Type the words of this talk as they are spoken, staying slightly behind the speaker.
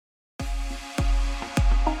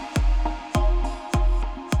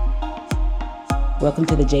Welcome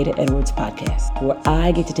to the Jada Edwards Podcast, where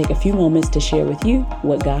I get to take a few moments to share with you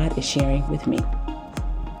what God is sharing with me.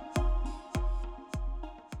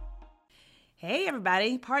 Hey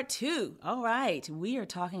everybody, part 2. All right, we are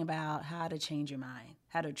talking about how to change your mind,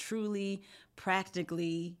 how to truly,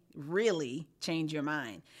 practically, really change your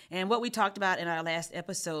mind. And what we talked about in our last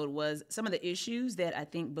episode was some of the issues that I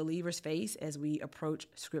think believers face as we approach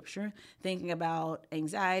Scripture, thinking about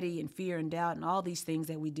anxiety and fear and doubt and all these things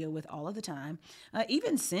that we deal with all of the time,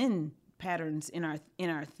 even sin patterns in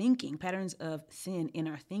our thinking, patterns of sin in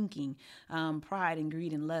our thinking, pride and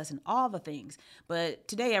greed and lust and all the things. But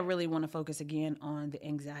today I really want to focus again on the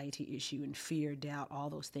anxiety issue and fear, doubt,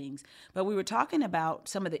 all those things. But we were talking about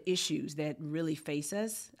some of the issues that really face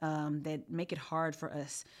us, that make it hard for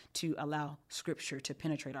us to allow Scripture to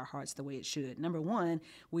penetrate our hearts the way it should. Number one,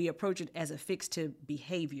 we approach it as a fix to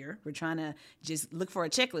behavior. We're trying to just look for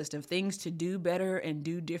a checklist of things to do better and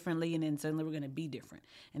do differently, and then suddenly we're going to be different.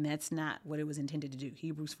 And that's not what it was intended to do.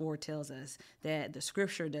 Hebrews 4 tells us that the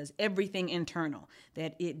Scripture does everything internal,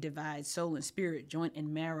 that it divides soul and spirit, joint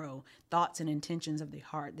and marrow, thoughts and intentions of the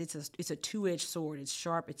heart. It's a two-edged sword. It's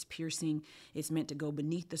sharp, it's piercing. It's meant to go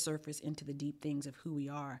beneath the surface into the deep things of who we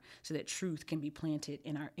are so that truth can be planted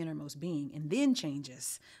in our innermost being and then change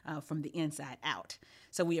us from the inside out.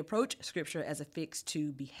 So we approach Scripture as a fix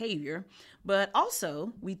to behavior, but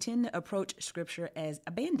also we tend to approach Scripture as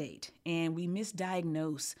a Band-Aid, and we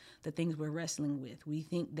misdiagnose the things we're wrestling with. We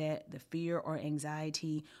think that the fear or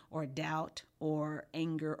anxiety or doubt or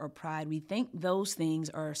anger or pride, we think those things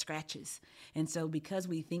are scratches. And so because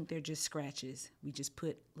we think they're just scratches, we just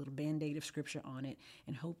put a little Band-Aid of Scripture on it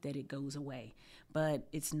and hope that it goes away. But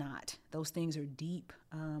it's not. Those things are deep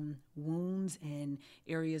wounds and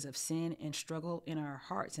areas of sin and struggle in our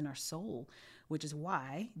hearts and our soul, which is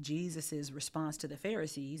why Jesus' response to the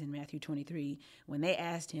Pharisees in Matthew 23, when they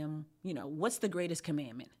asked him, what's the greatest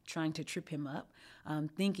commandment, trying to trip him up,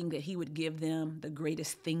 thinking that he would give them the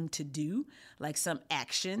greatest thing to do, like some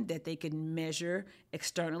action that they could measure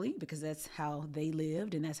externally, because that's how they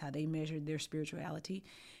lived and that's how they measured their spirituality.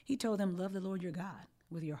 He told them, love the Lord your God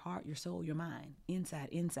with your heart, your soul, your mind, inside,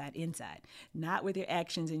 not with your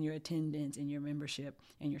actions and your attendance and your membership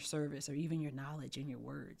and your service or even your knowledge and your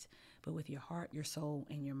words, but with your heart, your soul,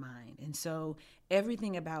 and your mind. And so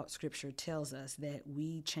everything about Scripture tells us that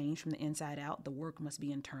we change from the inside out. The work must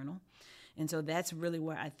be internal. And so that's really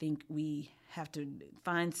where I think we have to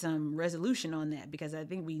find some resolution on that, because I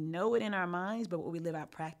think we know it in our minds, but what we live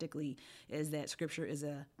out practically is that Scripture is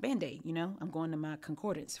a Band-Aid. I'm going to my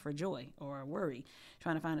concordance for joy or worry,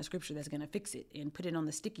 trying to find a Scripture that's going to fix it and put it on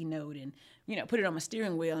the sticky note and, put it on my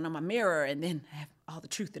steering wheel and on my mirror, and then have all the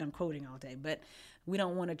truth that I'm quoting all day. But we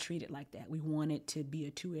don't want to treat it like that. We want it to be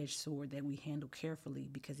a two-edged sword that we handle carefully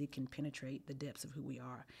because it can penetrate the depths of who we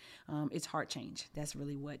are. It's heart change. That's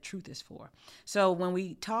really what truth is for. So when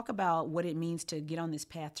we talk about what it means to get on this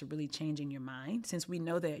path to really changing your mind, since we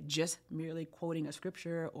know that just merely quoting a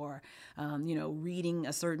Scripture or, reading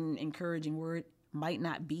a certain encouraging word might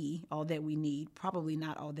not be all that we need, probably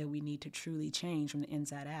not all that we need to truly change from the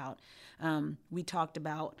inside out. We talked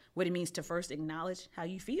about what it means to first acknowledge how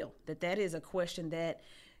you feel, that is a question that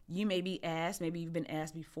you may be asked, maybe you've been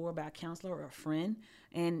asked before by a counselor or a friend,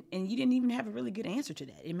 and you didn't even have a really good answer to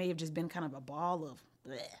that. It may have just been kind of a ball of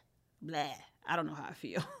blah. I don't know how I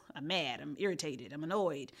feel. I'm mad, I'm irritated, I'm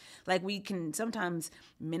annoyed. Like we can sometimes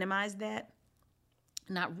minimize that,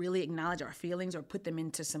 not really acknowledge our feelings or put them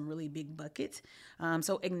into some really big buckets.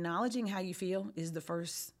 So acknowledging how you feel is the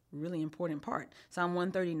first really important part. Psalm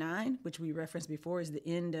 139, which we referenced before, is the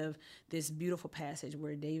end of this beautiful passage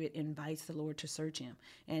where David invites the Lord to search him.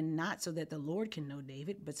 And not so that the Lord can know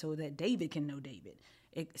David, but so that David can know David.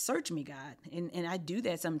 Search me, God. And I do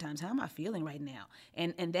that sometimes. How am I feeling right now?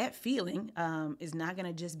 And that feeling is not going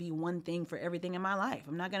to just be one thing for everything in my life.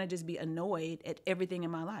 I'm not going to just be annoyed at everything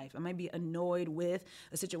in my life. I might be annoyed with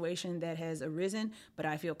a situation that has arisen, but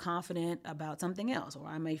I feel confident about something else. Or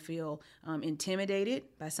I may feel intimidated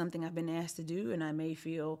by something I've been asked to do, and I may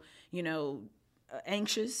feel,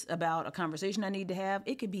 anxious about a conversation I need to have.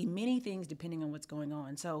 It could be many things depending on what's going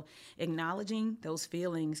on. So acknowledging those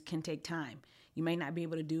feelings can take time. You may not be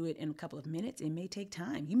able to do it in a couple of minutes. It may take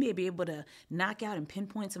time. You may be able to knock out and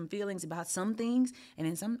pinpoint some feelings about some things, and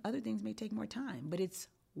then some other things may take more time, but it's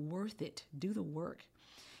worth it. Do the work.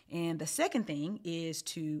 And the second thing is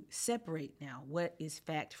to separate now what is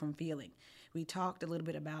fact from feeling. We talked a little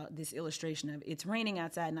bit about this illustration of it's raining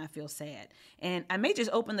outside and I feel sad. And I may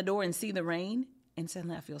just open the door and see the rain and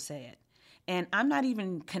suddenly I feel sad. And I'm not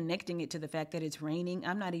even connecting it to the fact that it's raining.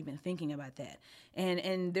 I'm not even thinking about that.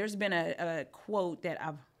 And there's been a quote that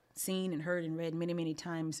I've seen and heard and read many, many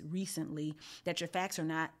times recently that your facts are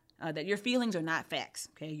not, that your feelings are not facts.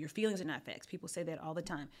 Okay, your feelings are not facts. People say that all the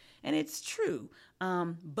time, and it's true.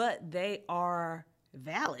 But they are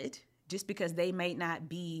valid. Just because they may not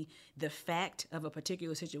be the fact of a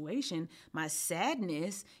particular situation, my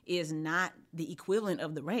sadness is not the equivalent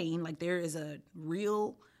of the rain. Like, there is a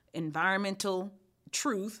real environmental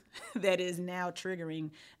truth that is now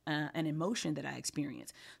triggering an emotion that I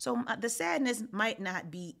experience. So the sadness might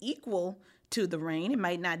not be equal to the rain. It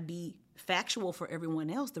might not be factual for everyone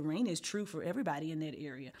else. The rain is true for everybody in that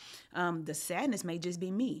area. The sadness may just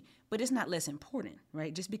be me, but it's not less important,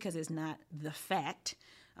 right? Just because it's not the fact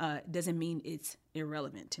doesn't mean it's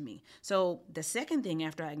irrelevant to me. So the second thing,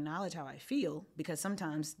 after I acknowledge how I feel, because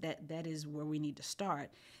sometimes that is where we need to start,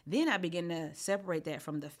 then I begin to separate that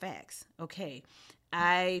from the facts. Okay,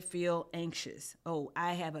 I feel anxious. Oh,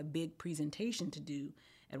 I have a big presentation to do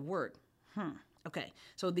at work. Okay,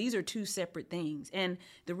 so these are two separate things. And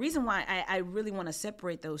the reason why I really want to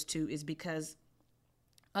separate those two is because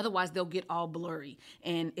otherwise, they'll get all blurry.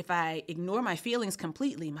 And if I ignore my feelings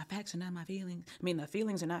completely, my facts are not my feelings. I mean, the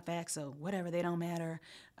feelings are not facts, so whatever, they don't matter.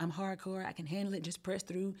 I'm hardcore. I can handle it. Just press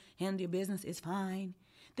through. Handle your business. It's fine.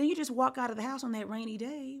 Then you just walk out of the house on that rainy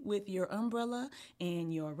day with your umbrella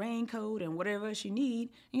and your raincoat and whatever else you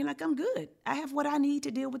need. And you're like, I'm good. I have what I need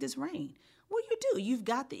to deal with this rain. Well, you do. You've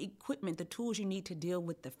got the equipment, the tools you need to deal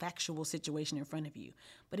with the factual situation in front of you.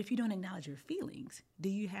 But if you don't acknowledge your feelings, do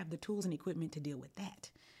you have the tools and equipment to deal with that?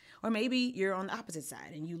 Or maybe you're on the opposite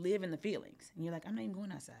side and you live in the feelings. And you're like, I'm not even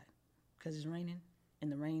going outside because it's raining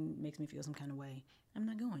and the rain makes me feel some kind of way. I'm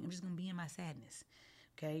not going. I'm just going to be in my sadness.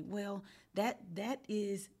 Okay, well, that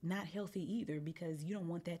is not healthy either, because you don't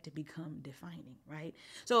want that to become defining, right?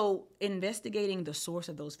 So investigating the source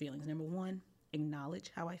of those feelings. Number one,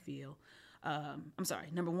 acknowledge how I feel.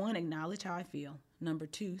 Number one, acknowledge how I feel. Number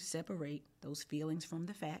two, separate those feelings from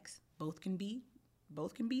the facts. Both can be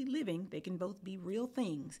living. They can both be real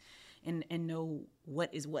things, and know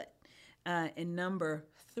what is what. And number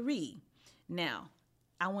three, now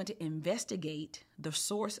I want to investigate the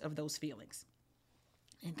source of those feelings.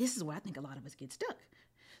 And this is where I think a lot of us get stuck.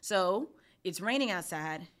 So it's raining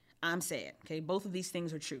outside. I'm sad. Okay, both of these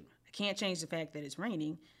things are true. I can't change the fact that it's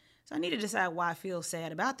raining. So I need to decide why I feel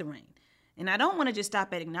sad about the rain. And I don't want to just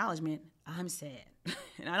stop at acknowledgement. I'm sad.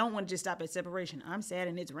 And I don't want to just stop at separation. I'm sad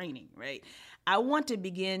and it's raining, right? I want to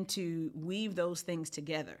begin to weave those things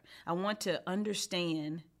together. I want to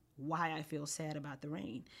understand why I feel sad about the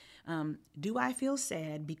rain. Do I feel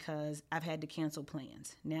sad because I've had to cancel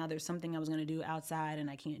plans? Now there's something I was going to do outside and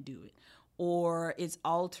I can't do it. Or it's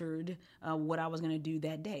altered what I was going to do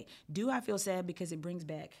that day. Do I feel sad because it brings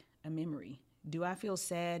back a memory? Do I feel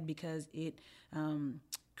sad because it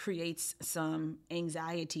creates some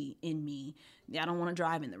anxiety in me? I don't want to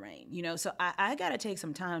drive in the rain, so I got to take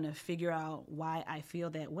some time to figure out why I feel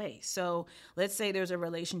that way. So let's say there's a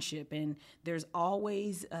relationship and there's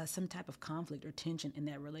always some type of conflict or tension in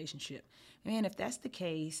that relationship. Man, if that's the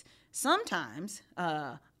case, sometimes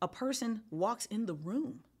a person walks in the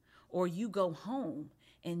room or you go home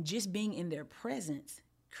and just being in their presence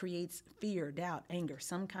creates fear, doubt, anger,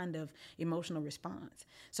 some kind of emotional response.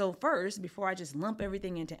 So first, before I just lump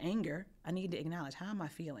everything into anger, I need to acknowledge, how am I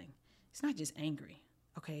feeling? It's not just angry.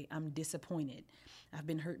 Okay, I'm disappointed. I've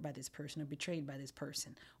been hurt by this person or betrayed by this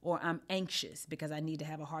person. Or I'm anxious because I need to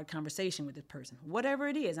have a hard conversation with this person. Whatever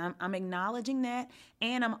it is, I'm acknowledging that,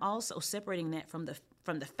 and I'm also separating that from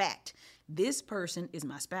the fact. This person is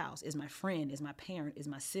my spouse, is my friend, is my parent, is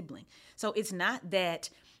my sibling. So it's not that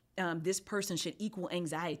this person should equal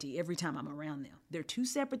anxiety every time I'm around them. They're two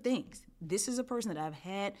separate things. This is a person that I've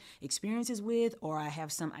had experiences with, or I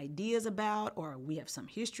have some ideas about, or we have some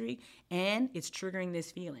history, and it's triggering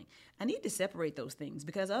this feeling. I need to separate those things,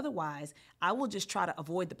 because otherwise I will just try to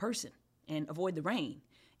avoid the person and avoid the rain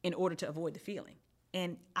in order to avoid the feeling.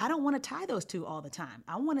 And I don't want to tie those two all the time.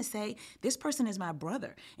 I want to say, this person is my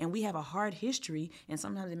brother and we have a hard history, and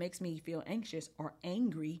sometimes it makes me feel anxious or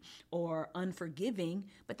angry or unforgiving,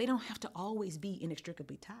 but they don't have to always be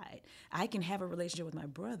inextricably tied. I can have a relationship with my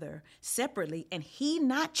brother separately and he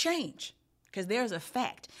not change. Because there's a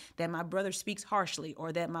fact that my brother speaks harshly,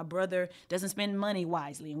 or that my brother doesn't spend money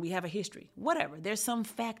wisely, and we have a history. Whatever. There's some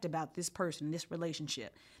fact about this person, this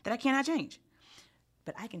relationship, that I cannot change.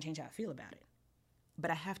 But I can change how I feel about it.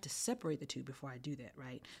 But I have to separate the two before I do that,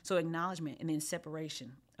 right? So acknowledgement and then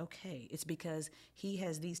separation. Okay, it's because he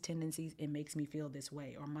has these tendencies, it makes me feel this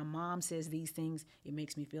way. Or my mom says these things, it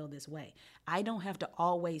makes me feel this way. I don't have to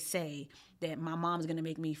always say that my mom's gonna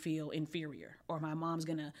make me feel inferior or my mom's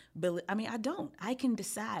gonna, I don't. I can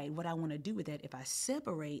decide what I wanna do with that if I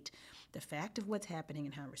separate the fact of what's happening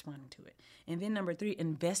and how I'm responding to it. And then number 3,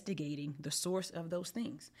 investigating the source of those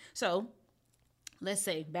things. So let's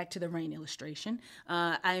say, back to the rain illustration,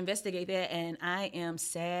 I investigate that and I am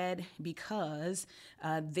sad because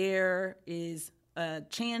there is a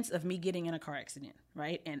chance of me getting in a car accident,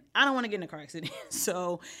 right? And I don't want to get in a car accident.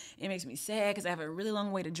 So it makes me sad because I have a really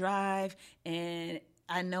long way to drive and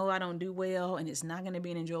I know I don't do well and it's not going to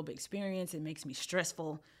be an enjoyable experience. It makes me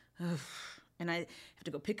stressful. And I have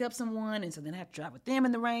to go pick up someone, and so then I have to drive with them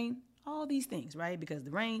in the rain. All these things, right? Because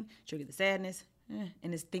the rain triggered the sadness,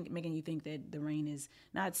 and it's making you think that the rain is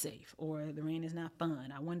not safe or the rain is not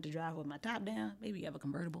fun. I wanted to drive with my top down. Maybe you have a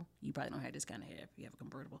convertible. You probably don't have this kind of hair if you have a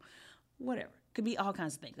convertible. Whatever. Could be all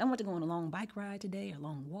kinds of things. I want to go on a long bike ride today, a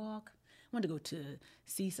long walk. I wanted to go to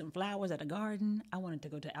see some flowers at a garden. I wanted to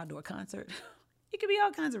go to an outdoor concert. It could be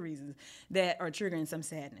all kinds of reasons that are triggering some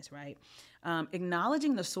sadness, right?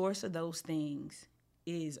 Acknowledging the source of those things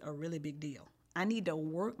is a really big deal. I need to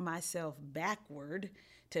work myself backward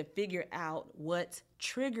to figure out what's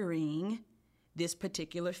triggering this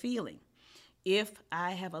particular feeling. If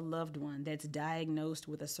I have a loved one that's diagnosed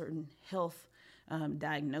with a certain health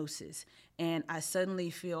diagnosis and I suddenly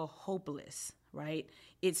feel hopeless, right?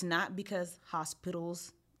 It's not because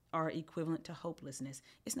hospitals are equivalent to hopelessness.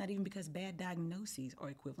 It's not even because bad diagnoses are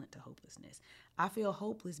equivalent to hopelessness. I feel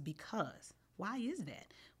hopeless because. Why is that?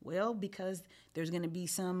 Well, because there's going to be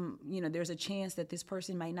there's a chance that this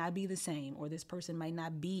person might not be the same, or this person might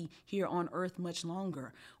not be here on earth much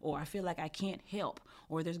longer, or I feel like I can't help,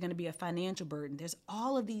 or there's going to be a financial burden. There's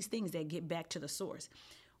all of these things that get back to the source.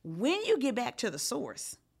 When you get back to the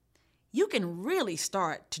source, you can really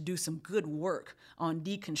start to do some good work on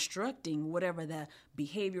deconstructing whatever the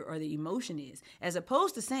behavior or the emotion is, as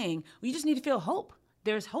opposed to saying, well, you just need to feel hope.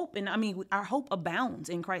 There's hope, and our hope abounds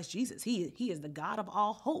in Christ Jesus. He is the God of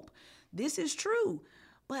all hope. This is true.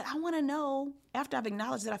 But I want to know, after I've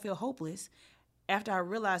acknowledged that I feel hopeless, after I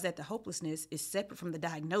realize that the hopelessness is separate from the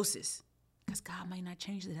diagnosis, because God might not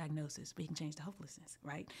change the diagnosis, but he can change the hopelessness,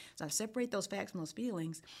 right? So I separate those facts from those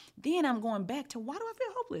feelings. Then I'm going back to, why do I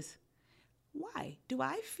feel hopeless? Why? Do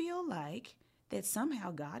I feel like that somehow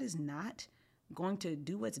God is not going to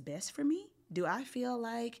do what's best for me? Do I feel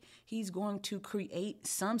like he's going to create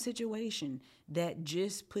some situation that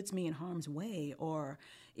just puts me in harm's way, or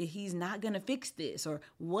he's not going to fix this? Or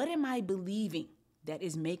what am I believing that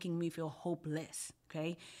is making me feel hopeless?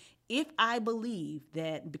 Okay. If I believe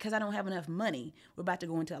that because I don't have enough money, we're about to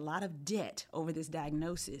go into a lot of debt over this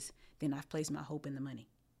diagnosis, then I've placed my hope in the money.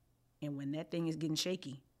 And when that thing is getting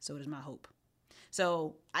shaky, so does my hope.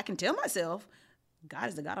 So I can tell myself, God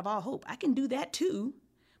is the God of all hope. I can do that too.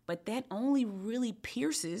 But that only really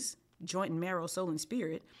pierces joint and marrow, soul and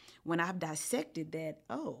spirit when I've dissected that,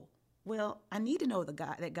 I need to know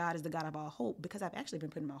that God is the God of all hope because I've actually been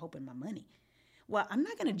putting my hope in my money. Well, I'm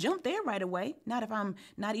not going to jump there right away, not if I'm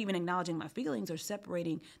not even acknowledging my feelings or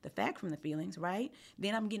separating the fact from the feelings, right?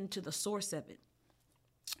 Then I'm getting to the source of it.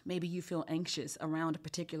 Maybe you feel anxious around a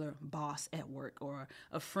particular boss at work or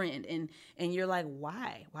a friend, and you're like,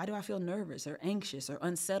 why? Why do I feel nervous or anxious or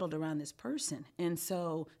unsettled around this person? And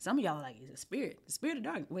so some of y'all are like, it's the spirit of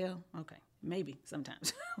darkness. Well, okay, maybe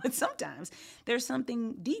sometimes. But sometimes there's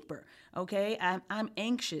something deeper, okay? I'm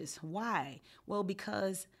anxious. Why? Well,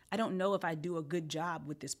 because I don't know if I do a good job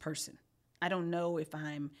with this person. I don't know if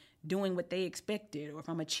I'm doing what they expected or if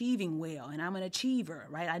I'm achieving well, and I'm an achiever,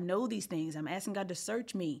 right? I know these things. I'm asking God to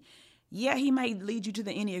search me. Yeah, he might lead you to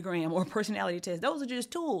the Enneagram or personality test. Those are just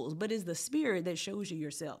tools, but it's the spirit that shows you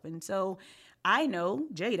yourself. And so I know,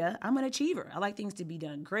 Jada, I'm an achiever. I like things to be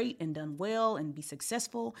done great and done well and be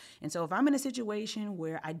successful. And so if I'm in a situation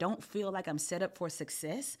where I don't feel like I'm set up for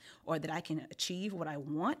success or that I can achieve what I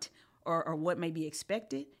want or what may be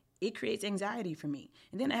expected, it creates anxiety for me.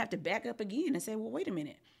 And then I have to back up again and say, well, wait a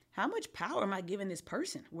minute. How much power am I giving this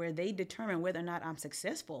person where they determine whether or not I'm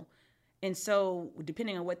successful? And so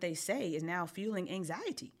depending on what they say is now fueling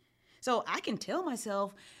anxiety. So I can tell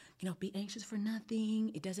myself, be anxious for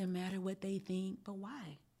nothing. It doesn't matter what they think. But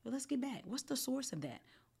why? Well, let's get back. What's the source of that?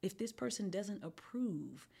 If this person doesn't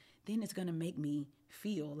approve, then it's going to make me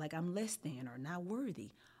feel like I'm less than or not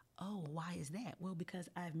worthy. Oh, why is that? Well, because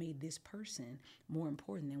I've made this person more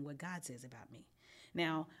important than what God says about me.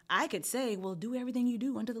 Now, I could say, well, do everything you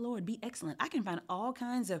do unto the Lord, be excellent. I can find all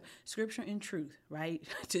kinds of scripture and truth, right,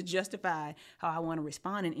 to justify how I want to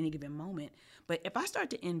respond in any given moment. But if I start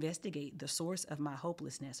to investigate the source of my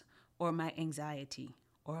hopelessness or my anxiety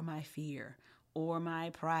or my fear or my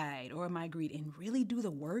pride or my greed and really do the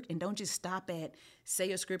work and don't just stop at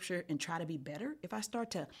say a scripture and try to be better, if I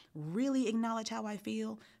start to really acknowledge how I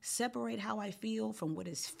feel, separate how I feel from what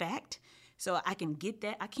is fact, so I can get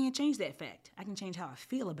that. I can't change that fact. I can change how I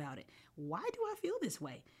feel about it. Why do I feel this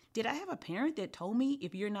way? Did I have a parent that told me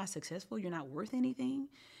if you're not successful, you're not worth anything?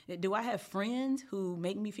 Do I have friends who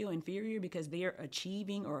make me feel inferior because they're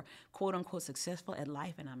achieving or quote unquote successful at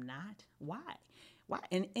life and I'm not? Why?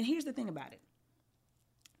 And here's the thing about it.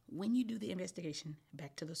 When you do the investigation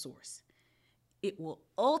back to the source, it will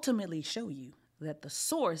ultimately show you that the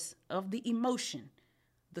source of the emotion,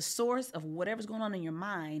 the source of whatever's going on in your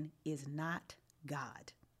mind is not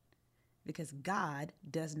God. Because God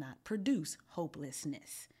does not produce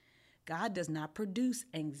hopelessness. God does not produce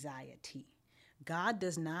anxiety. God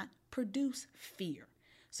does not produce fear.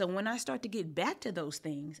 So when I start to get back to those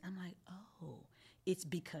things, I'm like, oh, it's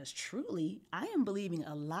because truly I am believing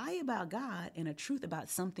a lie about God and a truth about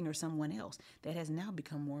something or someone else that has now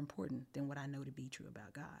become more important than what I know to be true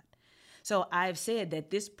about God. So I've said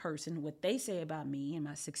that this person, what they say about me and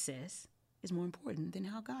my success is more important than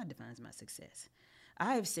how God defines my success.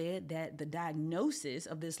 I have said that the diagnosis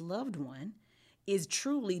of this loved one is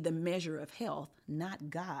truly the measure of health,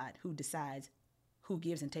 not God who decides who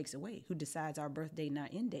gives and takes away, who decides our birth date and our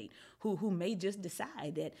end date, who may just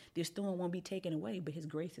decide that this thorn won't be taken away, but his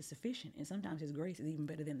grace is sufficient. And sometimes his grace is even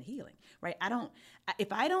better than the healing, right?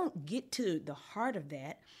 If I don't get to the heart of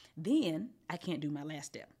that, then I can't do my last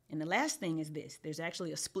step. And the last thing is this. There's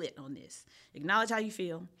actually a split on this. Acknowledge how you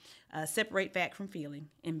feel, separate fact from feeling,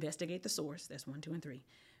 investigate the source. That's 1, 2, and 3.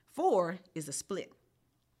 4 is a split.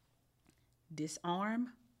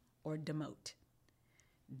 Disarm or demote.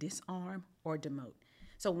 Disarm or demote.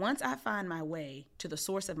 So once I find my way to the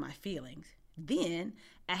source of my feelings, then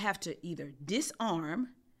I have to either disarm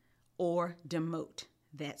or demote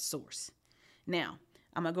that source. Now,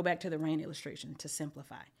 I'm going to go back to the rain illustration to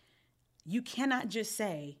simplify. You cannot just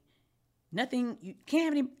say, nothing, you can't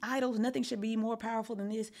have any idols, nothing should be more powerful than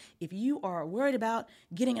this. If you are worried about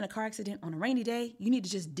getting in a car accident on a rainy day, you need to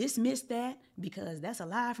just dismiss that because that's a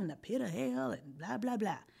lie from the pit of hell and blah, blah,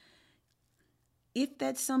 blah. If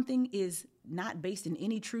that something is not based in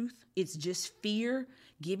any truth, it's just fear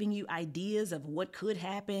giving you ideas of what could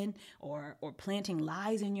happen or planting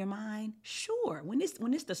lies in your mind, sure. When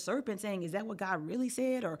it's the serpent saying, is that what God really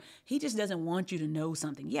said? Or he just doesn't want you to know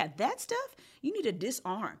something. Yeah, that stuff you need to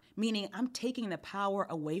disarm, meaning I'm taking the power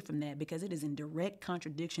away from that because it is in direct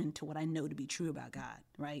contradiction to what I know to be true about God,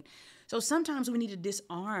 right? So sometimes we need to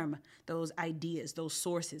disarm those ideas, those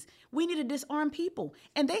sources. We need to disarm people,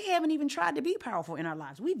 and they haven't even tried to be powerful in our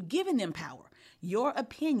lives. We've given them power. Your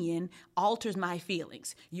opinion alters my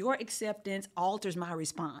feelings. Your acceptance alters my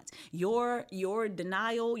response. Your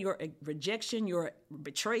denial, your rejection, your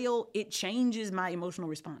betrayal, it changes my emotional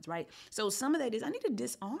response, right? So some of that is I need to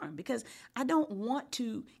disarm because I don't want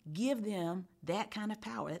to give them that kind of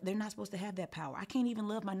power. They're not supposed to have that power. I can't even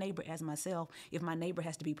love my neighbor as myself if my neighbor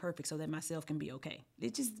has to be perfect so that myself can be okay.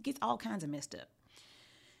 It just gets all kinds of messed up.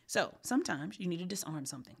 So sometimes you need to disarm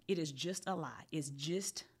something. It is just a lie. It's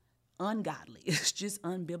just ungodly. It's just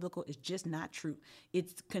unbiblical. It's just not true.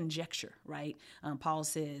 It's conjecture, right? Paul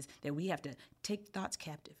says that we have to take thoughts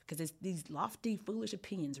captive because it's these lofty, foolish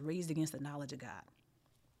opinions raised against the knowledge of God.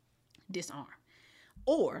 Disarm.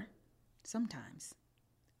 Or sometimes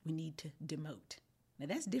we need to demote. Now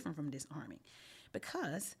that's different from disarming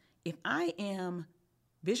because if I am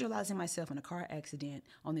visualizing myself in a car accident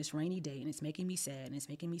on this rainy day and it's making me sad and it's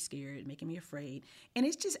making me scared, making me afraid, and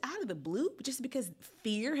it's just out of the blue, just because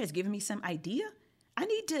fear has given me some idea, I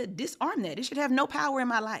need to disarm that. It should have no power in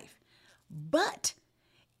my life. But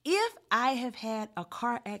if I have had a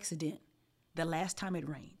car accident the last time it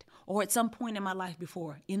rained, or at some point in my life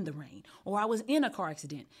before in the rain, or I was in a car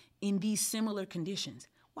accident in these similar conditions,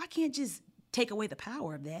 well, I can't just take away the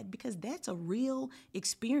power of that because that's a real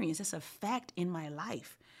experience. That's a fact in my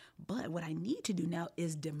life. But what I need to do now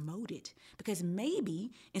is demote it because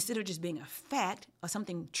maybe instead of just being a fact or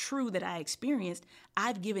something true that I experienced,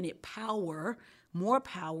 I've given it power, more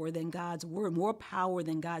power than God's word, more power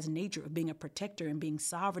than God's nature of being a protector and being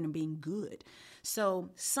sovereign and being good. So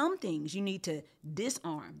some things you need to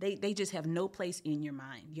disarm. They just have no place in your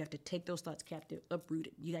mind. You have to take those thoughts captive, uproot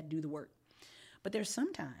it. You got to do the work. But there's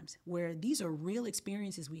sometimes where these are real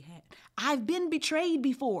experiences we had. I've been betrayed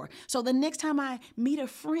before. So the next time I meet a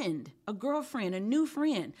friend, a girlfriend, a new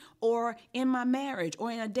friend, or in my marriage,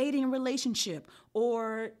 or in a dating relationship,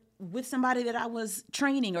 or with somebody that I was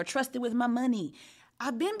training or trusted with my money,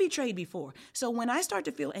 I've been betrayed before. So when I start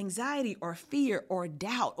to feel anxiety or fear or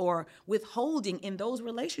doubt or withholding in those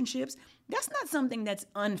relationships, that's not something that's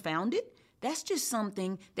unfounded. That's just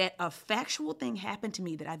something that a factual thing happened to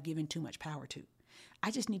me that I've given too much power to. I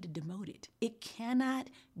just need to demote it. It cannot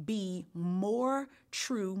be more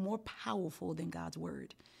true, more powerful than God's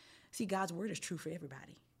word. See, God's word is true for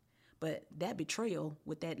everybody. But that betrayal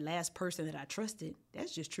with that last person that I trusted,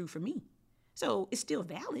 that's just true for me. So it's still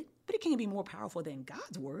valid, but it can't be more powerful than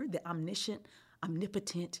God's word, the omniscient,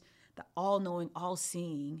 omnipotent, the all-knowing,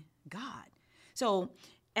 all-seeing God. So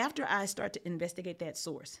after I start to investigate that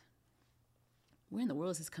source, where in the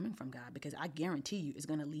world is this coming from, God? Because I guarantee you it's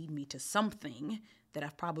going to lead me to something that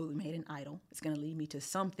I've probably made an idol. It's going to lead me to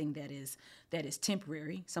something that is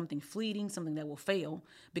temporary, something fleeting, something that will fail.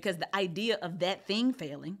 Because the idea of that thing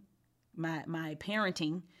failing, my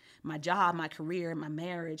parenting, my job, my career, my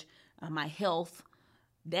marriage, my health,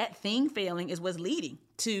 that thing failing is what's leading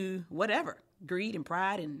to whatever, greed and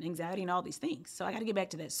pride and anxiety and all these things. So I got to get back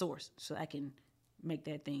to that source so I can make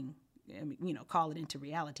that thing, call it into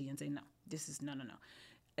reality and say, no. This is no.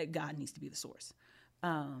 God needs to be the source.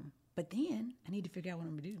 But then I need to figure out what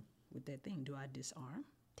I'm going to do with that thing. Do I disarm,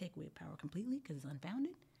 take away power completely because it's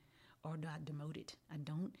unfounded? Or do I demote it? I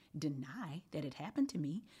don't deny that it happened to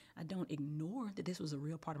me. I don't ignore that this was a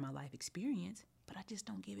real part of my life experience, but I just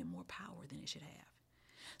don't give it more power than it should have.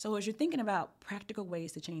 So as you're thinking about practical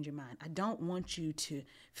ways to change your mind, I don't want you to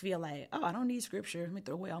feel like, oh, I don't need scripture. Let me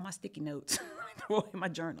throw away all my sticky notes. Let me throw away my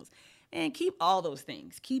journals. And keep all those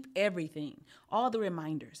things. Keep everything, all the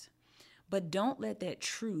reminders. But don't let that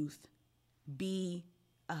truth be,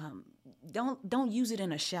 don't use it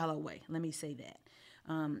in a shallow way. Let me say that.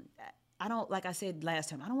 I don't, like I said last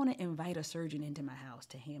time, I don't want to invite a surgeon into my house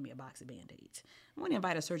to hand me a box of Band-Aids. I want to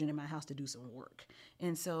invite a surgeon in my house to do some work.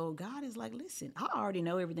 And so God is like, listen, I already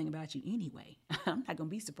know everything about you anyway. I'm not going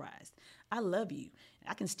to be surprised. I love you.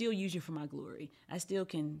 I can still use you for my glory. I still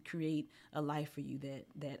can create a life for you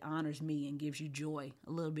that honors me and gives you joy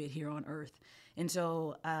a little bit here on earth. And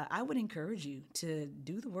so I would encourage you to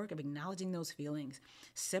do the work of acknowledging those feelings,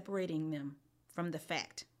 separating them from the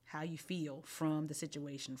fact, how you feel from the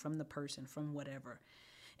situation, from the person, from whatever.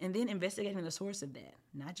 And then investigating the source of that,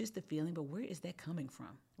 not just the feeling, but where is that coming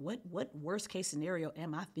from? What worst case scenario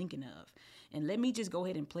am I thinking of? And let me just go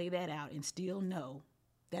ahead and play that out and still know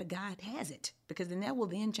that God has it, because then that will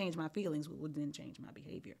then change my feelings, will then change my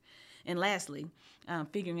behavior. And lastly,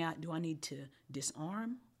 figuring out, do I need to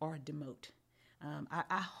disarm or demote?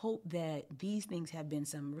 I hope that these things have been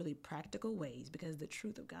some really practical ways, because the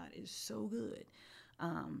truth of God is so good.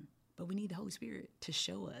 But we need the Holy Spirit to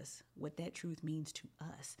show us what that truth means to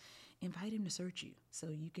us. Invite him to search you so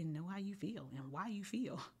you can know how you feel and why you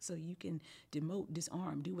feel, so you can demote,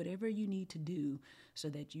 disarm, do whatever you need to do so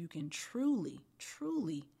that you can truly,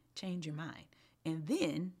 truly change your mind. And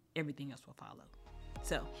then everything else will follow.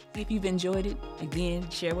 So if you've enjoyed it, again,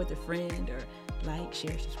 share with a friend or like,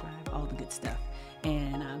 share, subscribe, all the good stuff.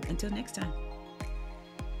 And until next time.